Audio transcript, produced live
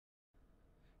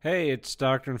Hey, it's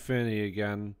Dr. Infinity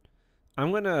again.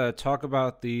 I'm going to talk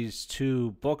about these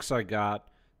two books I got.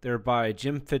 They're by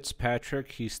Jim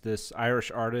Fitzpatrick. He's this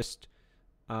Irish artist.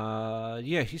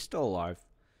 Yeah, he's still alive.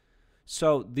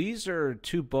 So these are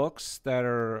two books that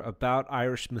are about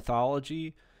Irish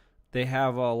mythology. They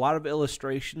have a lot of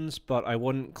illustrations, but I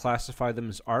wouldn't classify them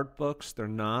as art books. They're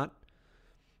not.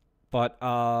 But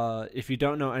if you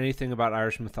don't know anything about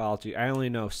Irish mythology, I only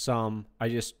know some. I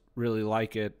just really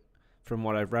like it from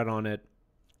what I've read on it.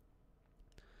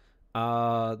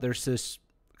 There's this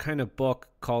kind of book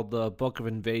called the Book of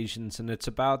Invasions, and it's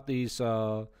about these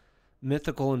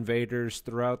mythical invaders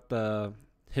throughout the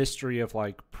history of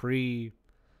like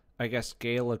I guess,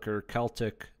 Gaelic or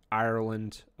Celtic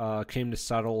Ireland came to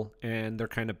settle, and their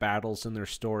kind of battles and their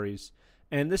stories.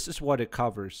 And this is what it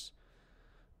covers.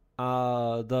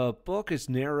 The book is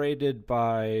narrated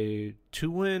by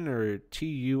Tuan or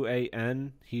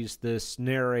Tuan. He's this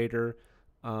narrator.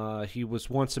 He was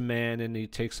once a man and he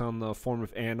takes on the form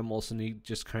of animals and he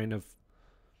just kind of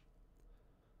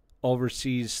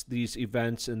oversees these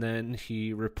events and then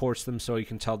he reports them so he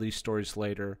can tell these stories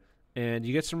later. And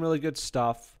you get some really good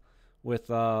stuff with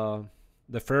the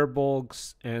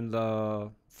Fairbolgs and the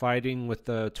fighting with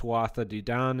the Tuatha De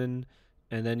Danann,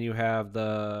 and then you have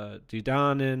the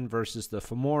Didanin versus the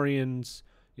Fomorians.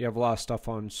 You have a lot of stuff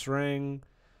on Sreng,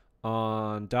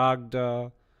 on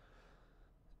Dagda,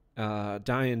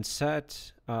 Diane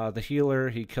Set, the healer.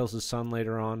 He kills his son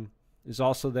later on. Is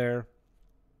also there.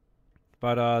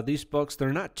 But these books,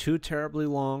 they're not too terribly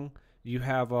long. You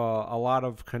have a lot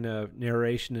of kind of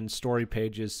narration and story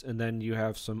pages, and then you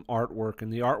have some artwork,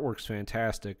 and the artwork's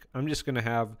fantastic. I'm just going to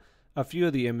have a few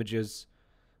of the images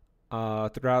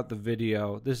throughout the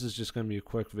video. This is just going to be a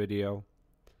quick video.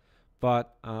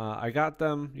 But I got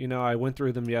them, I went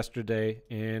through them yesterday,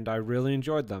 and I really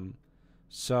enjoyed them.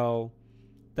 So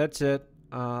that's it.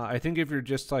 I think if you're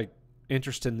just like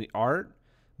interested in the art,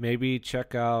 maybe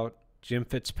check out Jim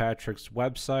Fitzpatrick's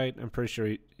website. I'm pretty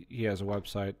sure he has a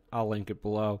website. I'll link it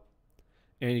below.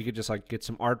 And you could just like get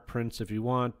some art prints if you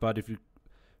want. But if you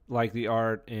like the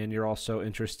art and you're also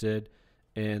interested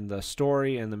in the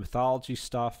story and the mythology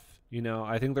stuff,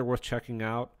 I think they're worth checking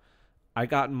out. I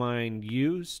got mine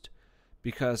used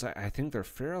because I think they're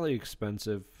fairly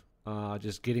expensive.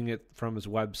 Just getting it from his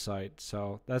website.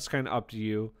 So that's kind of up to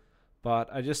you. But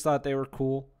I just thought they were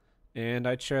cool and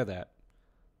I'd share that.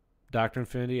 Dr.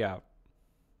 Infinity out.